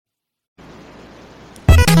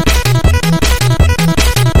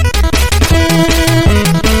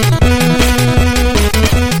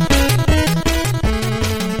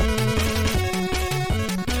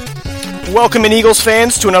Welcome in, Eagles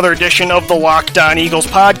fans, to another edition of the Locked On Eagles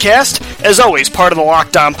podcast. As always, part of the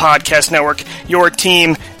Locked On Podcast Network, your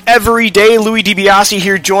team every day. Louis DiBiase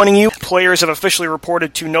here joining you. Players have officially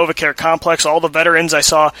reported to NovaCare Complex. All the veterans. I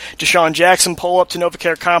saw Deshaun Jackson pull up to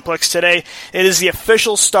NovaCare Complex today. It is the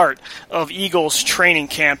official start of Eagles training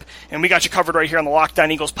camp, and we got you covered right here on the Locked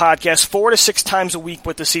On Eagles podcast 4 to 6 times a week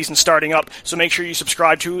with the season starting up. So make sure you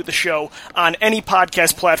subscribe to the show on any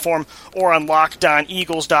podcast platform or on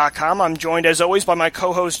LockedOnEagles.com. I'm joined, as always, by my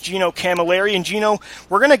co-host Gino Camilleri. And Gino,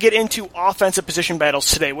 we're going to get into offensive position battles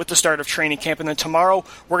today with the start of training camp, and then tomorrow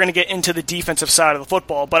we're going to get into the defensive side of the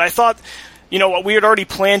football. But I thought, you know what, we had already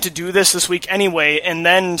planned to do this week anyway, and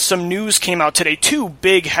then some news came out today. 2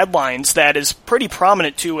 big headlines that is pretty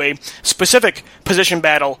prominent to a specific position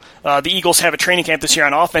battle the Eagles have at training camp this year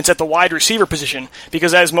on offense at the wide receiver position.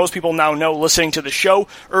 Because as most people now know listening to the show,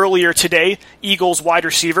 earlier today, Eagles wide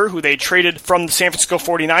receiver, who they traded from the San Francisco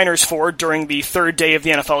 49ers for during the third day of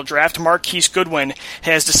the NFL draft, Marquise Goodwin,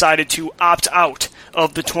 has decided to opt out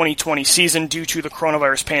of the 2020 season due to the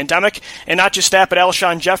coronavirus pandemic. And not just that, but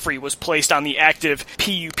Alshon Jeffery was placed on the active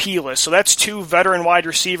PUP list. So that's 2 veteran wide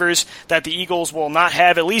receivers that the Eagles will not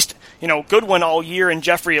have, at least, Goodwin all year and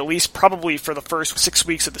Jeffery at least probably for the first 6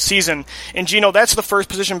 weeks of the season. And Gino, that's the first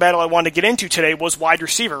position battle I wanted to get into today was wide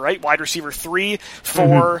receiver, right? Wide receiver 3,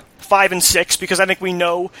 4, 5, and 6, because I think we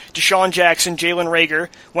know Deshaun Jackson, Jalen Reagor,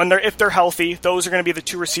 if they're healthy, those are going to be the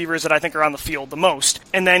 2 receivers that I think are on the field the most.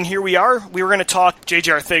 And then here we are. We were going to talk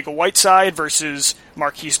J.J. Arcega-Whiteside versus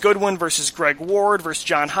Marquise Goodwin versus Greg Ward versus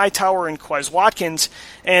John Hightower and Quez Watkins.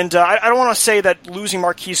 And I don't want to say that losing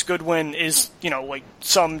Marquise Goodwin is, like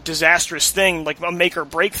some disastrous thing, like a make or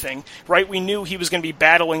break thing, right? We knew he was going to be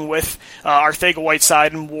battling with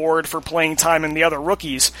Arcega-Whiteside and Ward for playing time and the other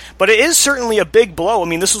rookies. But it is certainly a big blow. I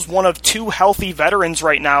mean, this is one of 2 healthy veterans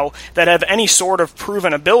right now that have any sort of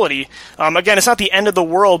proven ability. Again, it's not the end of the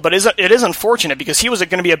world, but it is unfortunate because he was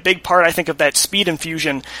going to be a big part, I think, of that speed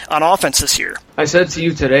infusion on offense this year. I said to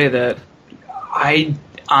you today that I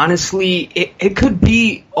honestly, it could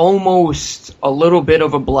be almost a little bit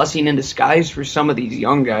of a blessing in disguise for some of these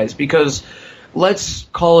young guys, because let's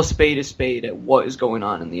call a spade at what is going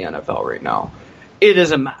on in the NFL right now. It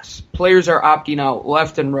is a mess. Players are opting out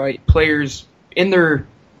left and right. Players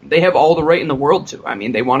they have all the right in the world to. I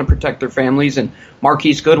mean, they want to protect their families, and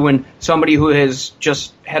Marquise Goodwin, somebody who has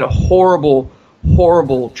just had a horrible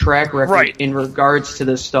track record in regards to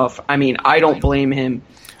this stuff. I mean, I don't blame him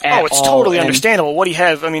at all. It's totally understandable. What he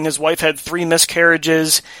had, I mean, his wife had 3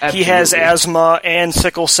 miscarriages. Absolutely. He has asthma and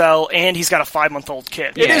sickle cell, and he's got a 5-month-old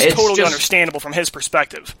kid. Yeah, it is totally understandable from his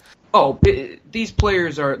perspective. Oh, these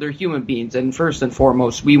players they're human beings, and first and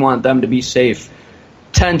foremost, we want them to be safe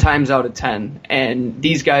 10 times out of 10, and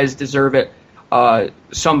these guys deserve it.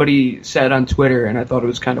 Somebody said on Twitter, and I thought it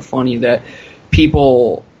was kind of funny, that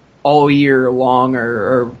people all year long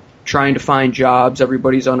are trying to find jobs.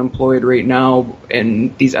 Everybody's unemployed right now,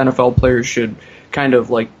 and these NFL players should kind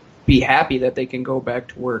of be happy that they can go back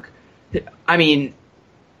to work. I mean,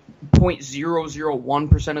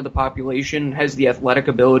 0.001% of the population has the athletic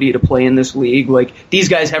ability to play in this league. These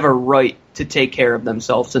guys have a right to take care of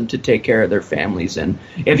themselves and to take care of their families. And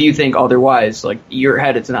if you think otherwise, your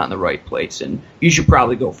head is not in the right place, and you should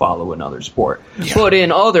probably go follow another sport. Yeah. But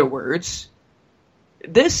in other words,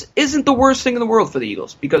 this isn't the worst thing in the world for the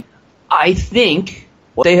Eagles, because I think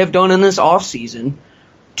what they have done in this offseason,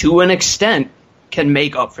 to an extent, can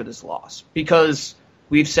make up for this loss. Because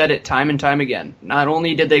we've said it time and time again. Not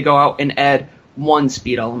only did they go out and add 1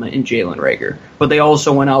 speed element in Jalen Reagor, but they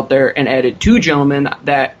also went out there and added 2 gentlemen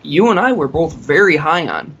that you and I were both very high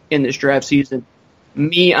on in this draft season.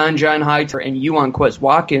 Me on John Hightower and you on Quez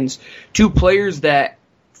Watkins. 2 players that,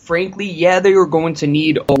 frankly, they are going to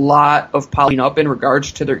need a lot of polishing up in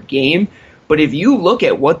regards to their game. But if you look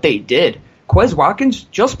at what they did, Quez Watkins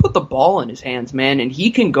just put the ball in his hands, man, and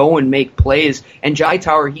he can go and make plays. And John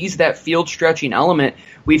Hightower, he's that field-stretching element.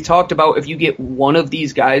 We've talked about if you get one of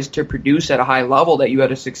these guys to produce at a high level that you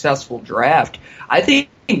had a successful draft. I think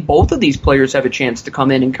both of these players have a chance to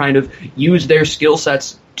come in and kind of use their skill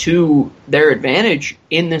sets to their advantage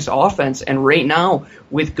in this offense. And right now,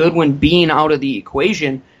 with Goodwin being out of the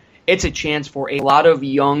equation, it's a chance for a lot of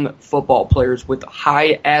young football players with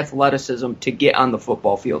high athleticism to get on the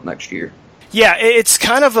football field next year. Yeah, it's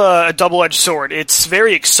kind of a double-edged sword. It's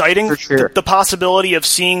very exciting, for sure. The possibility of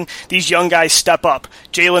seeing these young guys step up.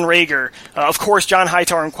 Jalen Reagor, of course, John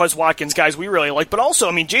Hightower and Quez Watkins, guys we really like. But also,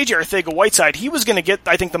 I mean, J.J. Arcega-Whiteside, he was going to get,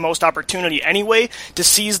 I think, the most opportunity anyway to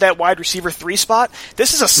seize that wide receiver 3 spot.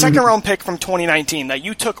 This is a second-round pick from 2019 that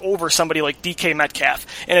you took over somebody like DK Metcalf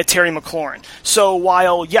and a Terry McLaurin. So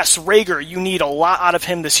while, yes, Reagor, you need a lot out of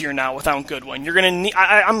him this year now without Goodwin. You're going to need,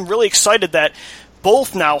 I'm really excited that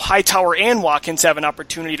both now Hightower and Watkins have an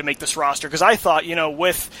opportunity to make this roster, because I thought,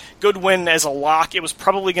 with Goodwin as a lock, it was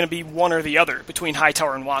probably going to be one or the other between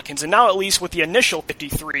Hightower and Watkins. And now, at least with the initial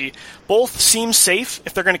 53, both seem safe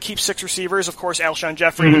if they're going to keep 6 receivers. Of course, Alshon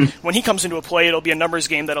Jeffery, when he comes into a play, it'll be a numbers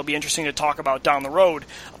game that'll be interesting to talk about down the road.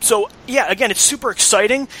 So, yeah, again, it's super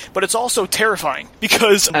exciting, but it's also terrifying,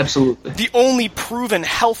 because absolutely the only proven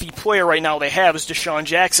healthy player right now they have is Deshaun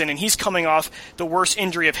Jackson, and he's coming off the worst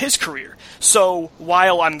injury of his career. So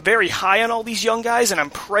while I'm very high on all these young guys, and I'm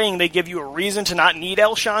praying they give you a reason to not need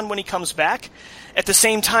Alshon when he comes back, at the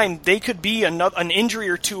same time, they could be an injury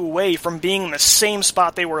or two away from being in the same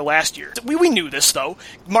spot they were last year. We knew this, though.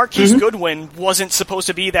 Marquise Goodwin wasn't supposed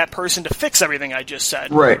to be that person to fix everything I just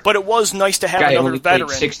said. Right. But it was nice to have another veteran.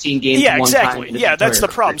 16 games yeah, one exactly. time Yeah, that's the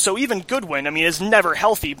problem. So even Goodwin, I mean, is never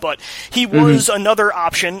healthy, but he was another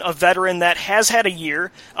option, a veteran that has had a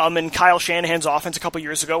year in Kyle Shanahan's offense a couple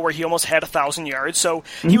years ago where he almost had 1,000 yards. So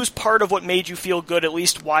he was part of what made you feel good, at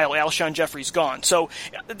least while Alshon Jeffery's gone. So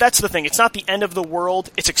that's the thing. It's not the end of the world.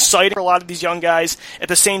 It's exciting for a lot of these young guys. At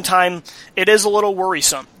the same time, it is a little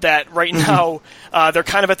worrisome that right now they're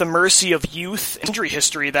kind of at the mercy of youth and injury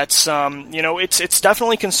history. That's, it's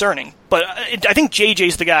definitely concerning. But I think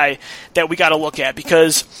JJ's the guy that we got to look at,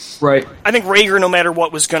 because I think Reagor, no matter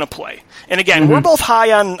what, was going to play. And again, we're both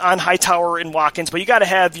high on Hightower and Watkins, but you got to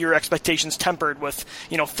have your expectations tempered with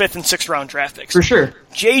 5th and 6th round draft picks. For sure.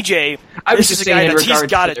 JJ, I was this just is a guy saying that he's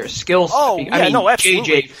got their it. skills. Oh, yeah, no,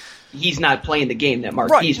 absolutely. JJ, he's not playing the game that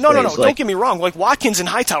Marquise plays. No. Like, don't get me wrong. Like Watkins and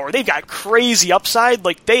Hightower, they've got crazy upside.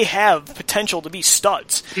 Like they have potential to be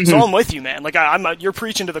studs. So I'm with you, man. Like you're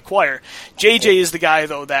preaching to the choir. JJ is the guy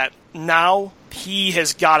though that now he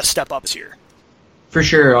has got to step up this year. For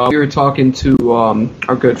sure. We were talking to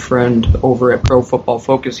our good friend over at Pro Football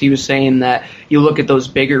Focus. He was saying that you look at those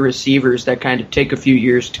bigger receivers that kind of take a few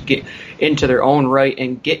years to get into their own right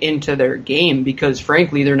and get into their game, because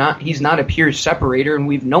frankly he's not a pure separator, and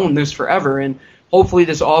we've known this forever, and hopefully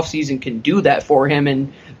this offseason can do that for him.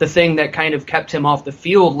 And the thing that kind of kept him off the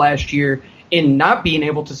field last year in not being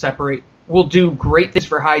able to separate will do great things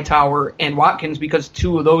for Hightower and Watkins, because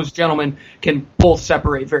two of those gentlemen can both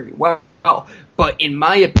separate very well. But in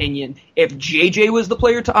my opinion, if JJ was the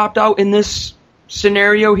player to opt out in this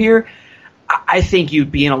scenario here, I think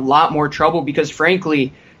you'd be in a lot more trouble, because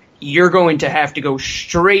frankly, you're going to have to go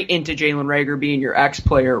straight into Jalen Reagor being your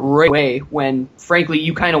ex-player right away, when frankly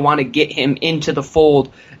you kind of want to get him into the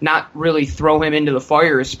fold, not really throw him into the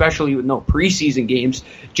fire, especially with no preseason games.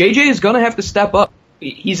 JJ is going to have to step up.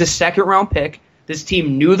 He's a second-round pick. This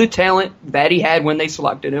team knew the talent that he had when they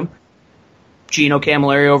selected him. Gino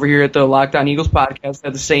Camilleri over here at the Locked On Eagles podcast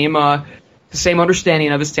had the same understanding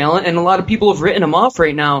of his talent, and a lot of people have written him off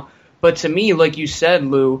right now. But to me, like you said,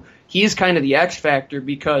 Lou, he's kind of the X factor,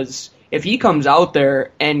 because if he comes out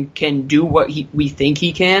there and can do what we think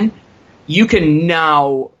he can, you can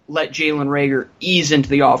now let Jalen Reagor ease into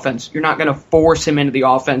the offense. You're not going to force him into the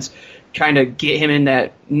offense, kind of get him in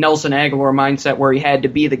that Nelson Aguilar mindset where he had to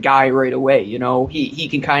be the guy right away. He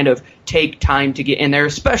can kind of take time to get in there,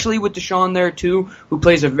 especially with Deshaun there too, who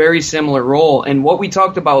plays a very similar role. And what we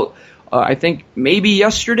talked about, I think maybe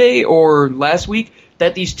yesterday or last week,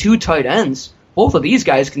 that these two tight ends, both of these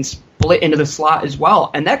guys can split into the slot as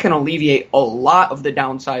well, and that can alleviate a lot of the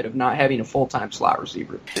downside of not having a full-time slot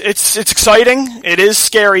receiver. It's exciting. It is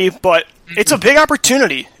scary, but it's a big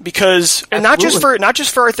opportunity, because not just for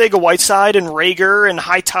Arcega-Whiteside and Reagor and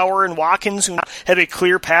Hightower and Watkins, who have a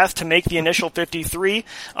clear path to make the initial 53.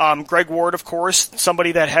 Greg Ward, of course,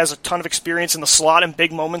 somebody that has a ton of experience in the slot in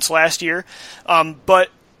big moments last year. But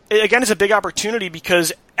again, it's a big opportunity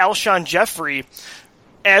because Alshon Jeffery,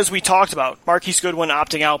 as we talked about, Marquise Goodwin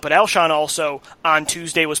opting out, but Alshon also on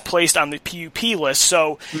Tuesday was placed on the PUP list.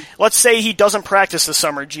 So let's say he doesn't practice this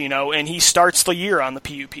summer, Gino, and he starts the year on the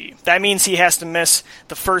PUP. That means he has to miss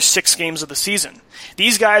the first 6 games of the season.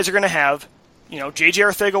 These guys are going to have, J.J.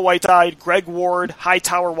 Arcega-Whiteside, Greg Ward,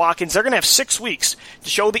 Hightower, Watkins. They're going to have 6 weeks to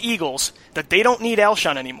show the Eagles that they don't need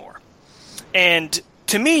Alshon anymore. And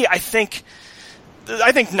to me, I think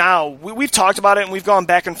now, we've talked about it and we've gone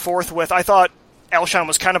back and forth with, I thought Alshon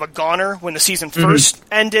was kind of a goner when the season first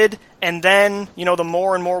ended, and then, the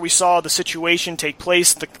more and more we saw the situation take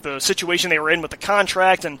place, the situation they were in with the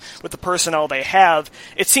contract and with the personnel they have,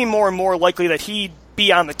 it seemed more and more likely that he'd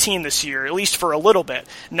be on the team this year, at least for a little bit.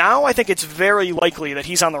 Now I think it's very likely that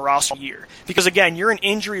he's on the roster year, because again, you're an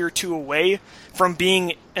injury or two away from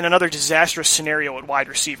being in another disastrous scenario at wide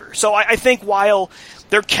receiver. So I think while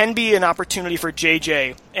there can be an opportunity for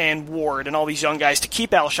JJ and Ward and all these young guys to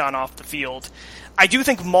keep Alshon off the field, I do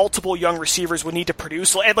think multiple young receivers would need to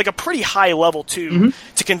produce at like a pretty high level too,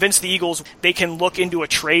 to convince the Eagles they can look into a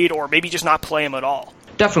trade or maybe just not play him at all.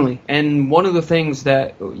 Definitely. And one of the things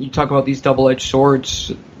that you talk about, these double-edged swords,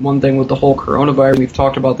 one thing with the whole coronavirus, we've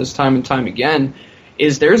talked about this time and time again,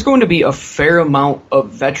 is there's going to be a fair amount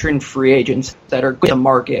of veteran free agents that are going to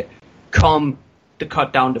market come to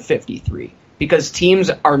cut down to 53. Because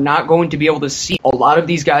teams are not going to be able to see a lot of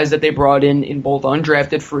these guys that they brought in both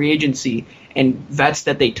undrafted free agency and vets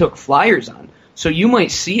that they took flyers on. So you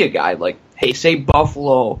might see a guy like, hey, say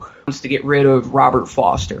Buffalo wants to get rid of Robert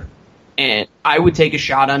Foster. And I would take a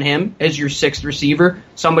shot on him as your sixth receiver,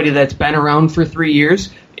 somebody that's been around for 3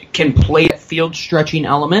 years, can play that field stretching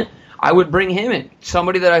element. I would bring him in.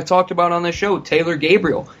 Somebody that I've talked about on the show, Taylor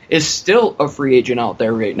Gabriel, is still a free agent out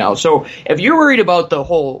there right now. So if you're worried about the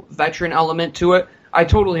whole veteran element to it, I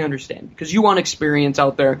totally understand, because you want experience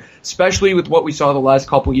out there, especially with what we saw the last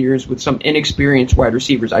couple years with some inexperienced wide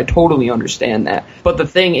receivers. I totally understand that. But the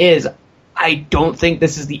thing is, I don't think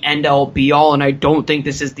this is the end-all, be-all, and I don't think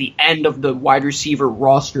this is the end of the wide receiver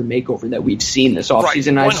roster makeover that we've seen this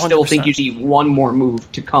offseason. Right, I still think you see one more move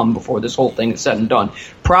to come before this whole thing is said and done.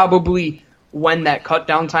 Probably when that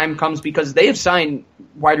cut-down time comes, because they have signed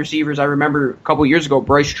wide receivers. I remember a couple years ago,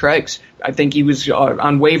 Bryce Treggs, I think he was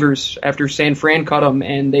on waivers after San Fran cut him,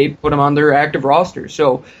 and they put him on their active roster.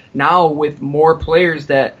 So now with more players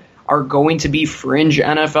that are going to be fringe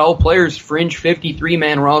NFL players, fringe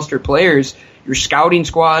 53-man roster players, your scouting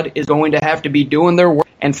squad is going to have to be doing their work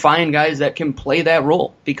and find guys that can play that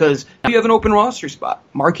role, because now you have an open roster spot.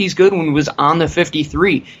 Marquise Goodwin was on the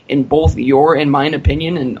 53 in both your and mine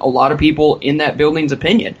opinion and a lot of people in that building's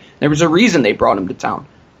opinion. There was a reason they brought him to town.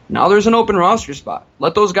 Now there's an open roster spot.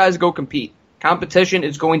 Let those guys go compete. Competition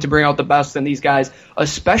is going to bring out the best in these guys,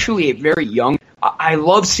 especially a very young. I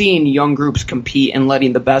love seeing young groups compete and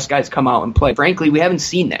letting the best guys come out and play. Frankly, we haven't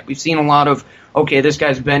seen that. We've seen a lot of, okay, this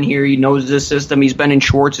guy's been here, he knows this system, he's been in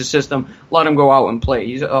Schwartz's system, let him go out and play.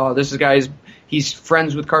 He's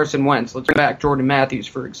friends with Carson Wentz. Let's go back, Jordan Matthews,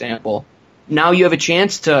 for example. Now you have a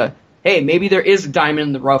chance to, hey, maybe there is a diamond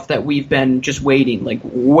in the rough that we've been just waiting. Like,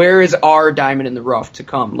 where is our diamond in the rough to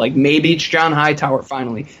come? Like, maybe it's John Hightower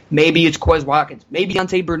finally. Maybe it's Quez Watkins. Maybe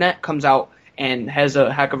Deontay Burnett comes out and has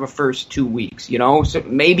a heck of a first 2 weeks, So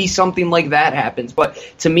maybe something like that happens. But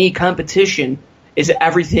to me, competition is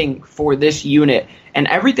everything for this unit and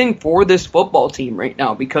everything for this football team right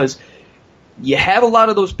now, because you have a lot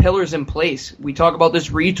of those pillars in place. We talk about this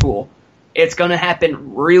retool. It's going to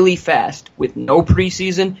happen really fast with no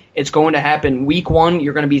preseason. It's going to happen week one.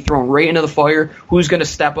 You're going to be thrown right into the fire. Who's going to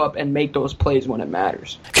step up and make those plays when it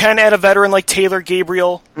matters? Can add a veteran like Taylor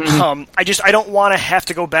Gabriel. I don't want to have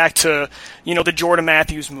to go back to, the Jordan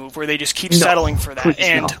Matthews move where they just keep settling for that.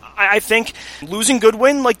 And no. I think losing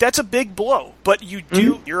Goodwin, that's a big blow. But you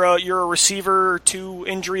do, you're a receiver 2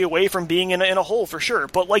 injury away from being in a hole for sure.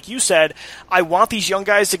 But like you said, I want these young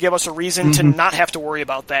guys to give us a reason to not have to worry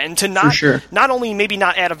about that and to not only maybe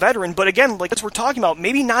not add a veteran, but again, like as we're talking about,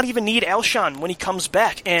 maybe not even need Alshon when he comes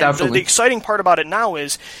back. And the exciting part about it now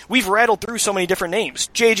is we've rattled through so many different names.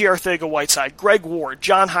 J.J. Arcega-Whiteside, Greg Ward,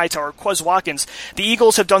 John Hightower, Quez Watkins. The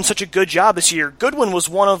Eagles have done such a good job this year. Goodwin was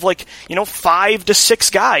one of 5 to 6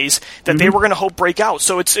 guys that they were going to hope break out.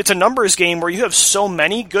 So it's a numbers game where you have so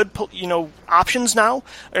many good options now,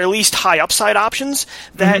 or at least high upside options,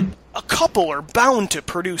 that a couple are bound to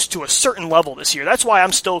produce to a certain level this year. That's why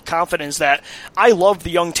I'm still confident is that I love the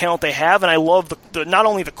young talent they have, and I love the not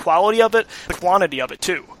only the quality of it, the quantity of it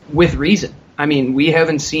too. With reason. I mean, we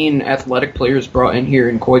haven't seen athletic players brought in here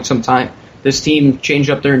in quite some time. This team changed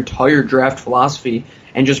up their entire draft philosophy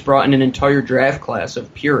and just brought in an entire draft class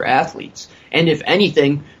of pure athletes. And if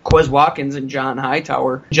anything, Quez Watkins and John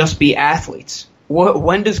Hightower just be athletes.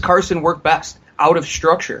 When does Carson work best? Out of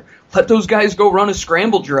structure. Let those guys go run a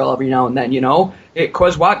scramble drill every now and then,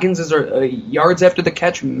 Quez Watkins is a yards after the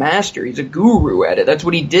catch master. He's a guru at it. That's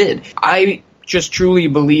what he did. I just truly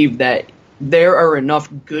believe that there are enough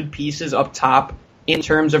good pieces up top in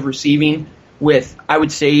terms of receiving with, I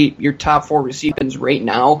would say, your top 4 receivers right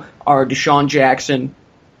now are Deshaun Jackson,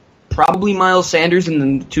 probably Miles Sanders, and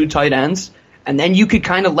then the 2 tight ends. And then you could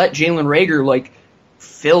kind of let Jalen Reagor,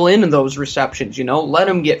 fill in those receptions, let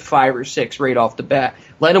him get 5 or 6 right off the bat.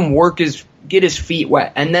 Let him get his feet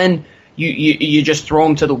wet. And then you just throw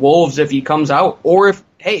him to the wolves if he comes out. Or if,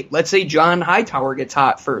 hey, let's say John Hightower gets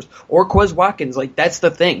hot first, or Quez Watkins. Like, that's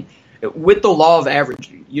the thing. With the law of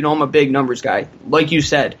average, I'm a big numbers guy. Like you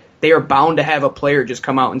said, they are bound to have a player just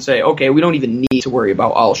come out and say, okay, we don't even need to worry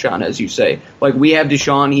about Alshon, as you say. Like, we have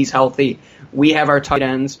Deshaun, he's healthy. We have our tight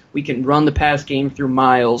ends. We can run the pass game through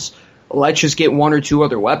Miles. Let's just get 1 or 2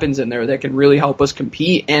 other weapons in there that can really help us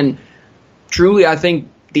compete. And truly, I think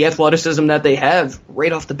the athleticism that they have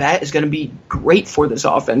right off the bat is going to be great for this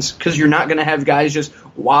offense, because you're not going to have guys just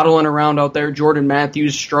waddling around out there, Jordan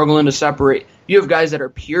Matthews struggling to separate. You have guys that are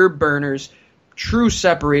pure burners, true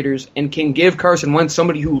separators, and can give Carson Wentz,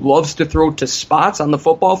 somebody who loves to throw to spots on the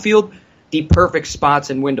football field, the perfect spots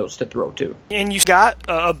and windows to throw to. And you've got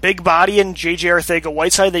a big body in J.J.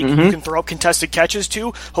 Arcega-Whiteside that you can throw up contested catches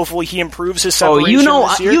to. Hopefully he improves his separation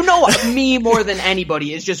this year. Me more than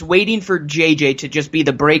anybody is just waiting for J.J. to just be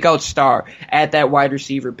the breakout star at that wide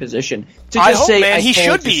receiver position. I hope, man, he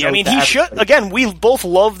should be. I mean, he should. Again, we both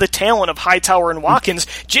love the talent of Hightower and Watkins.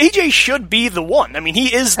 J.J. should be the one. I mean,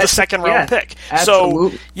 he is the second-round pick.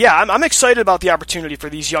 Absolutely. So, yeah, I'm excited about the opportunity for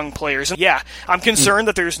these young players. And, yeah, I'm concerned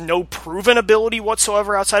that there's no proven ability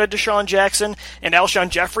whatsoever outside of Deshaun Jackson and Alshon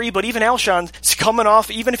Jeffery, but even Alshon's coming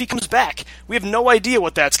off, even if he comes back, we have no idea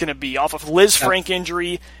what that's going to be. Off of Liz Frank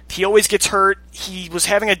injury, he always gets hurt. He was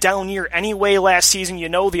having a down year anyway last season.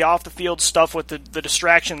 The off-the-field stuff with the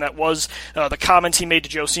distraction that was the comments he made to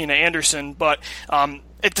Josina Anderson, but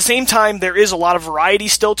at the same time, there is a lot of variety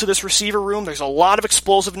still to this receiver room. There's a lot of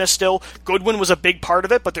explosiveness still. Goodwin was a big part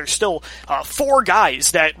of it, but there's still 4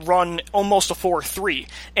 guys that run almost a 4-3.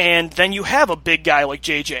 And then you have a big guy like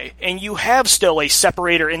JJ, and you have still a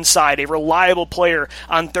separator inside, a reliable player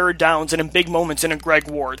on third downs and in big moments in a Greg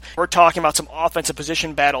Ward. We're talking about some offensive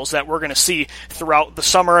position battles that we're going to see throughout the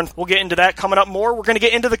summer, and we'll get into that coming up more. We're going to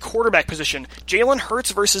get into the quarterback position. Jalen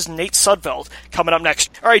Hurts versus Nate Sudfeld coming up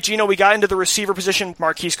next. All right, Gino, we got into the receiver position.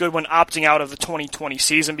 Marquise Goodwin opting out of the 2020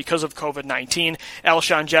 season because of COVID-19.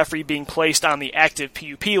 Alshon Jeffery being placed on the active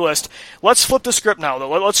PUP list. Let's flip the script now, though.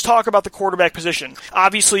 Let's talk about the quarterback position.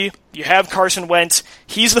 Obviously, you have Carson Wentz.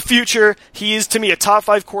 He's the future. He is, to me, a top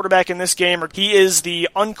 5 quarterback in this game. He is the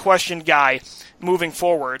unquestioned guy moving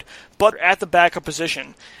forward. But at the backup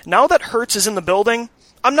position, now that Hurts is in the building,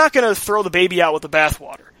 I'm not going to throw the baby out with the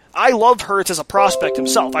bathwater. I love Hurts as a prospect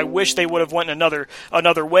himself. I wish they would have went another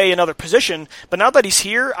way, another position. But now that he's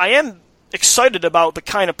here, I am excited about the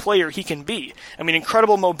kind of player he can be. I mean,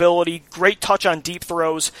 incredible mobility, great touch on deep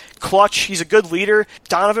throws, clutch. He's a good leader.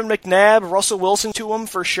 Donovan McNabb, Russell Wilson to him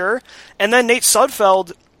for sure. And then Nate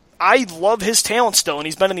Sudfeld, I love his talent still, and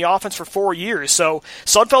he's been in the offense for 4 years. So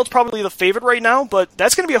Sudfeld's probably the favorite right now, but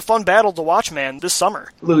that's going to be a fun battle to watch, man, this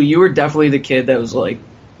summer. Lou, you were definitely the kid that was like,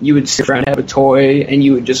 you would sit around and have a toy, and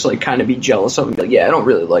you would just like kind of be jealous of it. Be like, yeah, I don't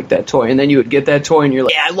really like that toy. And then you would get that toy, and you're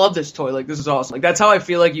like, yeah, I love this toy. Like, this is awesome. Like, that's how I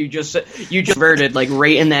feel like you just converted like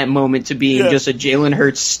right in that moment to being just a Jalen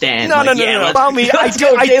Hurts stan. No. About me, I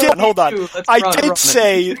did. Hold on. I did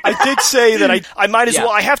say that I might as well.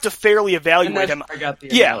 I have to fairly evaluate him.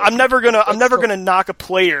 I'm never gonna knock a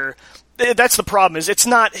player. That's the problem, is it's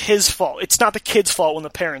not his fault. It's not the kid's fault when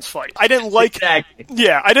the parents fight. I didn't like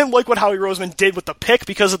what Howie Roseman did with the pick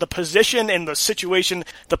because of the position and the situation,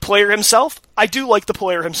 the player himself. I do like the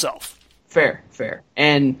player himself. Fair.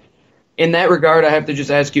 And in that regard, I have to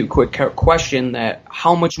just ask you a quick question, that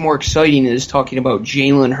how much more exciting is talking about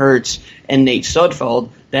Jalen Hurts and Nate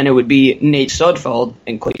Sudfeld than it would be Nate Sudfeld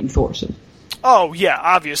and Clayton Thorson? Oh, yeah,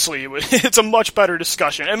 obviously. It's a much better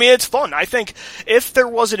discussion. I mean, it's fun. I think if there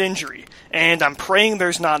was an injury, and I'm praying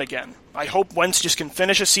there's not again, I hope Wentz just can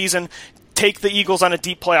finish a season, take the Eagles on a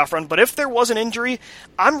deep playoff run. But if there was an injury,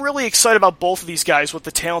 I'm really excited about both of these guys with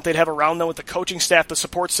the talent they'd have around them, with the coaching staff, the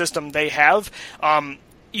support system they have.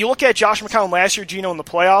 You look at Josh McCown last year, Gino, in the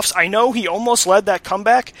playoffs. I know he almost led that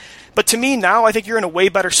comeback, but to me now, I think you're in a way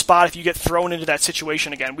better spot if you get thrown into that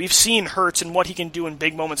situation again. We've seen Hurts and what he can do in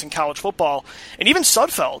big moments in college football, and even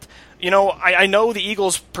Sudfeld. I know the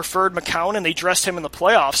Eagles preferred McCown and they dressed him in the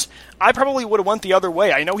playoffs. I probably would have went the other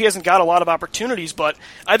way. I know he hasn't got a lot of opportunities, but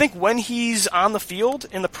I think when he's on the field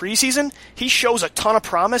in the preseason, he shows a ton of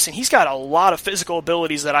promise, and he's got a lot of physical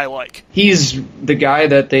abilities that I like. He's the guy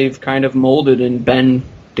that they've kind of molded and been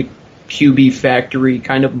the QB factory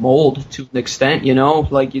kind of mold to an extent,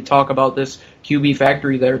 like you talk about this QB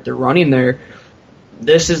factory that they're running there.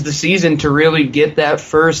 This is the season to really get that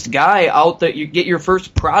first guy out, that you get your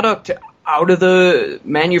first product out of the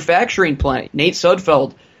manufacturing plant. Nate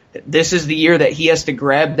Sudfeld, this is the year that he has to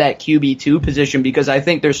grab that QB2 position, because I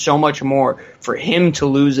think there's so much more for him to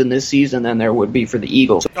lose in this season than there would be for the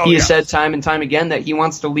Eagles. He has said time and time again that he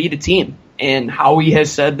wants to lead a team, and Howie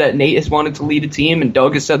has said that Nate has wanted to lead a team, and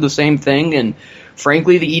Doug has said the same thing, and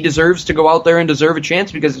frankly, he deserves to go out there and deserve a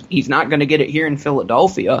chance, because he's not going to get it here in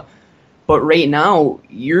Philadelphia. But right now,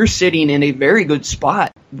 you're sitting in a very good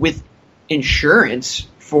spot with insurance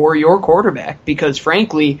for your quarterback, because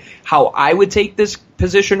frankly, how I would take this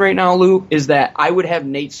position right now, Lou, is that I would have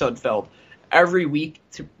Nate Sudfeld every week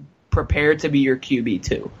to prepare to be your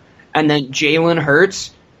QB2. And then Jalen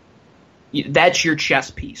Hurts, that's your chess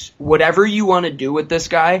piece. Whatever you want to do with this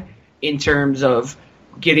guy in terms of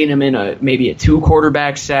getting him in maybe a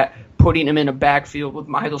 2-quarterback set, putting him in a backfield with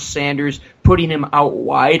Miles Sanders, putting him out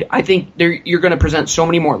wide. I think you're going to present so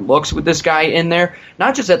many more looks with this guy in there,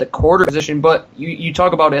 not just at the quarter position, but you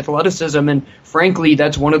talk about athleticism, and frankly,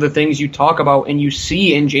 that's one of the things you talk about and you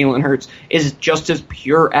see in Jalen Hurts is just his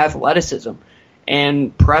pure athleticism.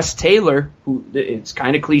 And Press Taylor, who it's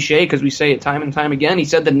kind of cliche because we say it time and time again, he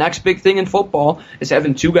said the next big thing in football is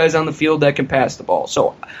having 2 guys on the field that can pass the ball.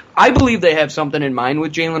 So I believe they have something in mind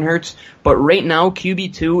with Jalen Hurts, but right now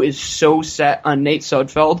QB2 is so set on Nate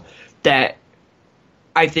Sudfeld that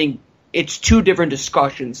I think it's 2 different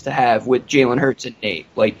discussions to have with Jalen Hurts and Nate.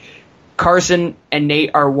 Like, Carson and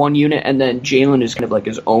Nate are one unit, and then Jalen is kind of like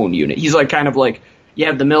his own unit. He's like kind of like, you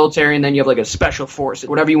have the military, and then you have like a special force.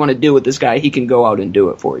 Whatever you want to do with this guy, he can go out and do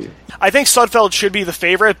it for you. I think Sudfeld should be the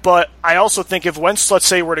favorite, but I also think if Wentz, let's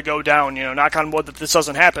say, were to go down, knock on wood that this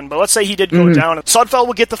doesn't happen, but let's say he did go down, Sudfeld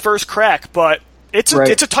would get the first crack, but it's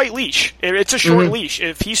a tight leash. It's a short leash.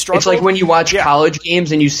 If he struggles, it's like when you watch college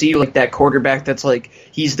games and you see like that quarterback that's like,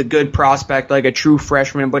 he's the good prospect, like a true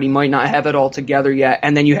freshman, but he might not have it all together yet.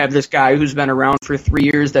 And then you have this guy who's been around for 3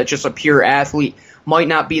 years that's just a pure athlete, might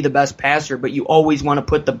not be the best passer, but you always want to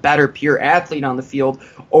put the better pure athlete on the field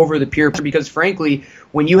over the pure, because frankly,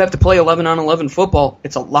 when you have to play 11-on-11 football,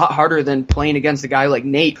 it's a lot harder than playing against a guy like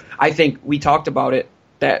Nate. I think we talked about it,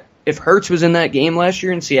 that if Hurts was in that game last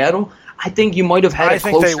year in Seattle, I think you might have had a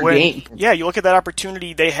closer game. Yeah, you look at that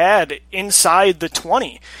opportunity they had inside the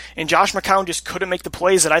 20, and Josh McCown just couldn't make the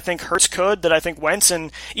plays that I think Hurts could, that I think Wentz,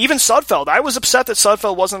 and even Sudfeld. I was upset that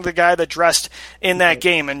Sudfeld wasn't the guy that dressed in that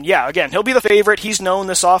game. And yeah, again, he'll be the favorite. He's known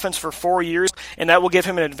this offense for 4 years, and that will give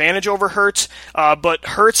him an advantage over Hurts. But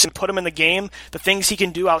Hurts, and put him in the game, the things he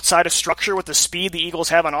can do outside of structure with the speed the Eagles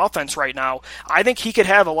have on offense right now, I think he could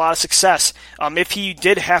have a lot of success if he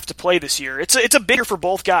did have to play this year. It's a bigger for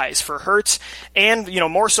both guys, for Hurts and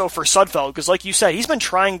more so for Sudfeld, because like you said, he's been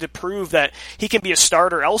trying to prove that he can be a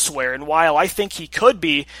starter elsewhere, and while I think he could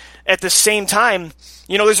be, at the same time,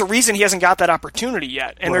 there's a reason he hasn't got that opportunity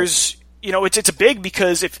yet, and there's it's a big,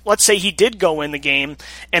 because if, let's say, he did go in the game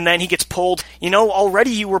and then he gets pulled,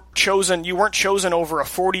 already you weren't chosen over a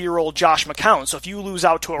 40-year-old Josh McCown. So if you lose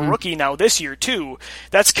out to a rookie now this year too,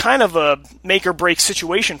 that's kind of a make or break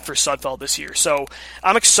situation for Sudfeld this year. So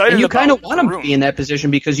I'm excited. And you kind of want him to be in that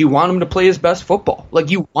position because you want him to play his best football.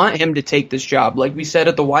 Like, you want him to take this job. Like we said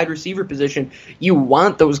at the wide receiver position, you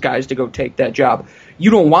want those guys to go take that job.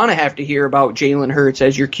 You don't want to have to hear about Jalen Hurts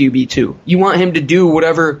as your QB2. You want him to do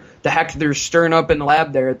whatever the heck they're stirring up in the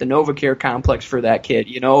lab there at the NovaCare complex for that kid.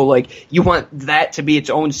 Like, you want that to be its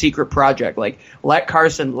own secret project. Like, let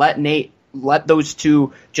Carson, let Nate, let those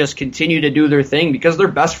 2 just continue to do their thing, because they're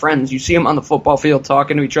best friends. You see them on the football field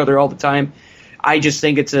talking to each other all the time. I just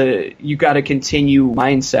think you got to continue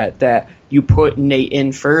mindset that you put Nate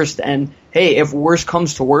in first, and hey, if worse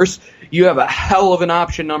comes to worse, you have a hell of an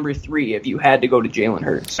option number 3 if you had to go to Jalen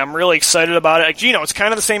Hurts. I'm really excited about it. It's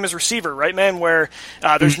kind of the same as receiver, right, man, where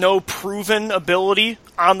there's no proven ability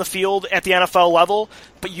on the field at the NFL level,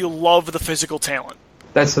 but you love the physical talent.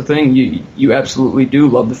 That's the thing. You absolutely do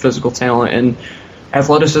love the physical talent, and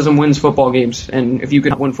athleticism wins football games, and if you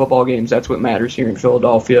can win football games, that's what matters here in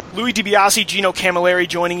Philadelphia. Louis DiBiase, Gino Camilleri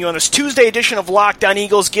joining you on this Tuesday edition of Locked On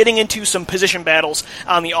Eagles, getting into some position battles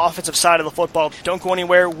on the offensive side of the football. Don't go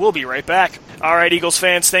anywhere. We'll be right back. All right, Eagles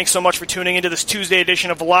fans, thanks so much for tuning into this Tuesday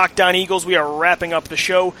edition of Locked On Eagles. We are wrapping up the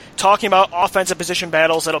show talking about offensive position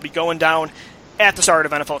battles that'll be going down at the start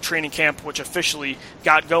of NFL training camp, which officially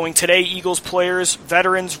got going today. Eagles players,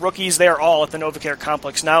 veterans, rookies, they are all at the NovaCare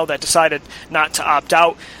complex now that decided not to opt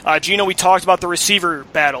out. Gino, we talked about the receiver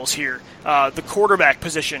battles here, the quarterback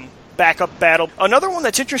position, backup battle. Another one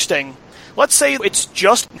that's interesting, let's say it's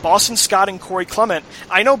just Boston Scott and Corey Clement.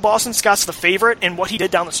 I know Boston Scott's the favorite, and what he did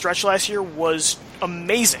down the stretch last year was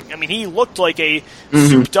amazing. I mean, he looked like a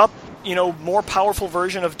souped-up, more powerful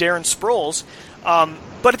version of Darren Sproles.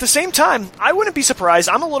 But at the same time, I wouldn't be surprised.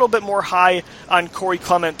 I'm a little bit more high on Corey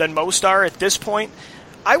Clement than most are at this point.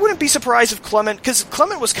 I wouldn't be surprised if Clement, because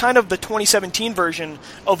Clement was kind of the 2017 version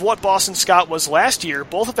of what Boston Scott was last year.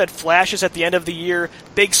 Both have had flashes at the end of the year,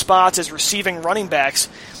 big spots as receiving running backs.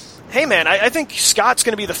 Hey man, I think Scott's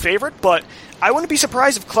going to be the favorite, but I wouldn't be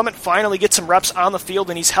surprised if Clement finally gets some reps on the field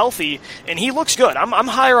and he's healthy, and he looks good. I'm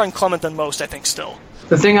higher on Clement than most, I think, still.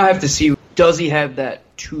 The thing I have to see, does he have that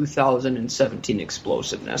 2017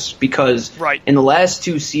 explosiveness? Because in the last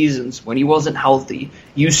 2 seasons, when he wasn't healthy,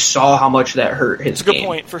 you saw how much that hurt his game. It's a good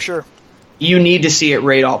point, for sure. You need to see it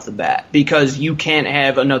right off the bat, because you can't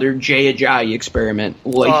have another Jay Ajayi experiment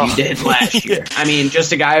like you did last year. I mean,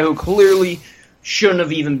 just a guy who clearly shouldn't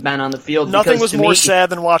have even been on the field. Nothing was more sad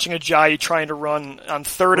than watching Ajayi trying to run on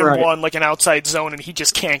 3rd and 1 like an outside zone, and he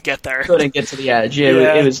just can't get there. Couldn't get to the edge.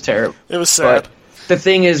 It was terrible. It was sad. But the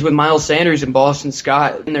thing is, with Miles Sanders and Boston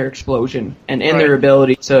Scott, in their explosion and in their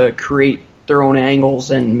ability to create their own angles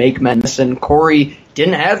and make medicine, Corey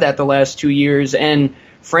didn't have that the last 2 years. And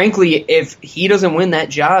frankly, if he doesn't win that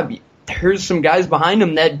job, there's some guys behind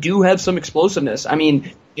him that do have some explosiveness. I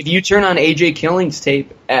mean, if you turn on A.J. Killing's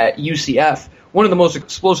tape at UCF, one of the most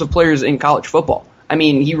explosive players in college football. I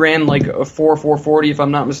mean, he ran like a 4.40, if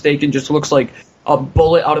I'm not mistaken, just looks like a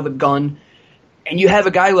bullet out of a gun. And you have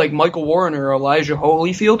a guy like Michael Warren or Elijah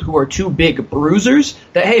Holyfield, who are 2 big bruisers,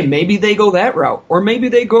 that, hey, maybe they go that route. Or maybe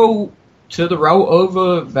they go to the route of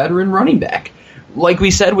a veteran running back. Like we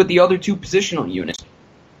said with the other 2 positional units.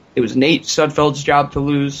 It was Nate Sudfeld's job to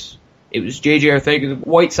lose. It was J.J.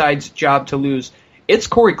 Arcega-Whiteside's job to lose. It's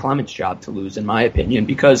Corey Clement's job to lose, in my opinion,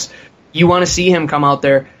 because you want to see him come out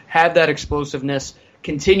there, have that explosiveness,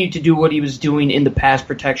 continue to do what he was doing in the pass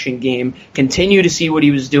protection game, continue to see what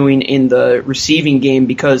he was doing in the receiving game,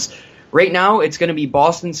 because right now it's going to be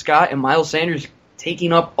Boston Scott and Miles Sanders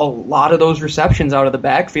taking up a lot of those receptions out of the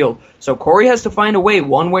backfield. So Corey has to find a way,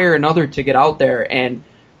 one way or another, to get out there. And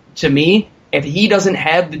to me, if he doesn't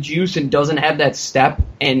have the juice and doesn't have that step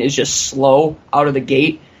and is just slow out of the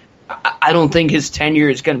gate, I don't think his tenure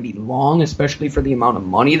is going to be long, especially for the amount of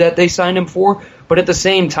money that they signed him for. But at the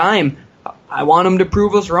same time, I want him to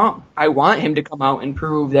prove us wrong. I want him to come out and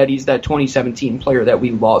prove that he's that 2017 player that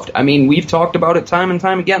we loved. I mean, we've talked about it time and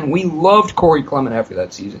time again. We loved Corey Clement after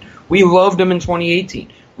that season. We loved him in 2018.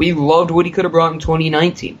 We loved what he could have brought in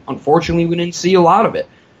 2019. Unfortunately, we didn't see a lot of it.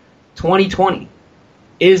 2020,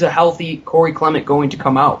 is a healthy Corey Clement going to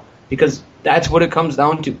come out? Because that's what it comes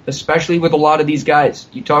down to, especially with a lot of these guys.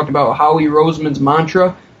 You talked about Howie Roseman's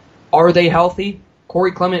mantra. Are they healthy?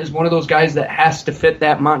 Corey Clement is one of those guys that has to fit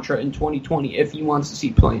that mantra in 2020 if he wants to see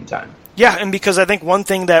playing time. Yeah, and because I think one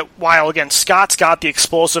thing that, while, again, Scott's got the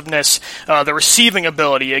explosiveness, the receiving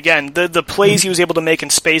ability, again, the plays he was able to make in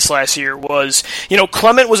space last year was,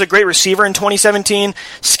 Clement was a great receiver in 2017.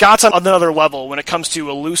 Scott's on another level when it comes to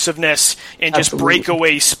elusiveness and just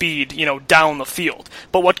breakaway speed, down the field.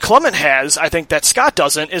 But what Clement has, I think that Scott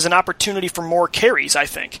doesn't, is an opportunity for more carries, I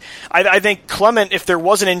think. I think Clement, if there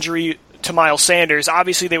was an injury to Miles Sanders,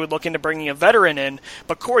 obviously they would look into bringing a veteran in,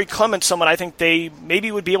 but Corey Clement's someone I think they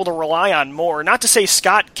maybe would be able to rely on more. Not to say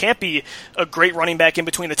Scott can't be a great running back in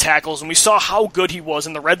between the tackles, and we saw how good he was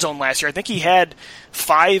in the red zone last year. I think he had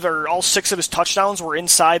 5 or all 6 of his touchdowns were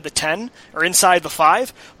inside the 10 or inside the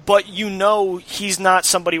 5, but he's not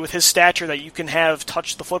somebody with his stature that you can have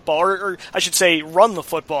touch the football, or I should say run the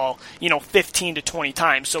football, 15 to 20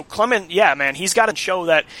 times. So Clement, yeah, man, he's got to show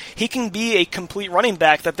that he can be a complete running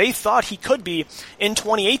back that they thought he could be in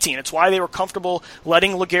 2018. It's why they were comfortable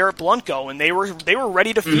letting LeGarrette Blount go, and they were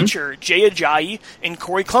ready to feature Jay Ajayi and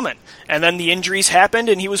Corey Clement. And then the injuries happened,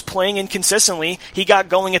 and he was playing inconsistently. He got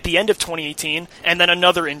going at the end of 2018, and then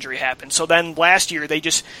another injury happened. So then last year, they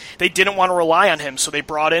didn't want to rely on him, so they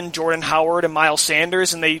brought in Jordan Howard and Miles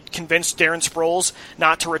Sanders, and they convinced Darren Sproles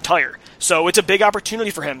not to retire. So it's a big opportunity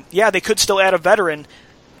for him. Yeah, they could still add a veteran.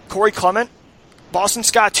 Corey Clement, Boston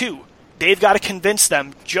Scott too. They've got to convince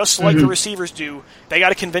them, just like the receivers do. They got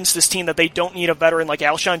to convince this team that they don't need a veteran like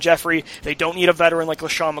Alshon Jeffery. They don't need a veteran like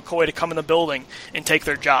LaShawn McCoy to come in the building and take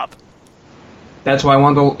their job. That's why I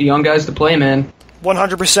want the young guys to play, man.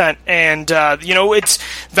 100%. And, it's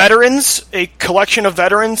veterans, a collection of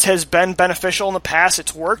veterans has been beneficial in the past.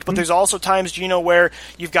 It's worked, but there's also times, where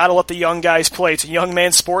you've got to let the young guys play. It's a young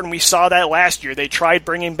man's sport, and we saw that last year. They tried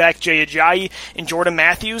bringing back Jay Ajayi and Jordan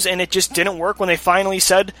Matthews, and it just didn't work when they finally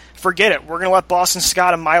said, forget it. We're going to let Boston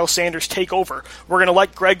Scott and Miles Sanders take over. We're going to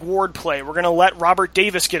let Greg Ward play. We're going to let Robert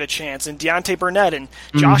Davis get a chance, and Deontay Burnett and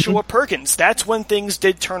Joshua Perkins. That's when things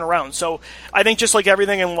did turn around. So I think just like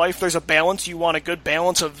everything in life, there's a balance. You want a good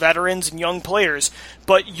balance of veterans and young players,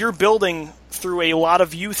 but you're building through a lot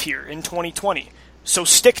of youth here in 2020. So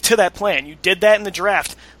stick to that plan. You did that in the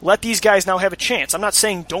draft. Let these guys now have a chance. I'm not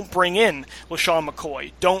saying don't bring in LaShawn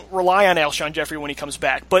McCoy. Don't rely on Alshon Jeffery when he comes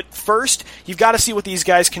back. But first, you've got to see what these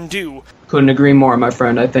guys can do. Couldn't agree more, my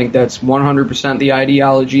friend. I think that's 100% the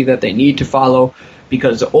ideology that they need to follow,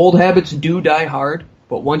 because old habits do die hard,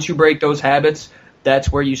 but once you break those habits,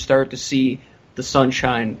 that's where you start to see the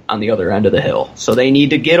sunshine on the other end of the hill. So they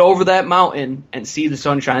need to get over that mountain and see the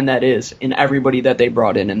sunshine that is in everybody that they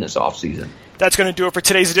brought in this offseason. That's going to do it for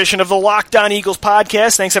today's edition of the Locked On Eagles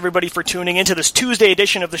podcast. Thanks, everybody, for tuning into this Tuesday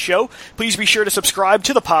edition of the show. Please be sure to subscribe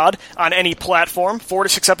to the pod on any platform. 4 to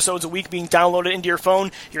 6 episodes a week being downloaded into your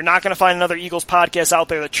phone. You're not going to find another Eagles podcast out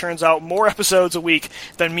there that churns out more episodes a week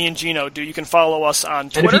than me and Gino do. You can follow us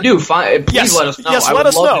on Twitter. And if you do, please let us know. Yes, I let would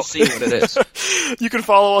us love know. to see what it is. You can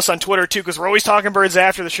follow us on Twitter, too, because we're always talking birds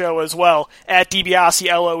after the show as well, at DiBiase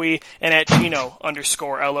LOE and at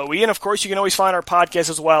Gino_LOE. And, of course, you can always find our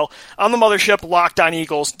podcast as well on the mothership,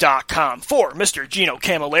 LockedOnEagles.com. For Mr. Gino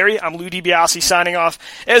Camilleri, I'm Lou DiBiase signing off.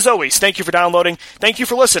 As always, thank you for downloading, thank you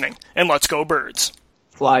for listening, and let's go Birds.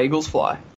 Fly, Eagles, fly.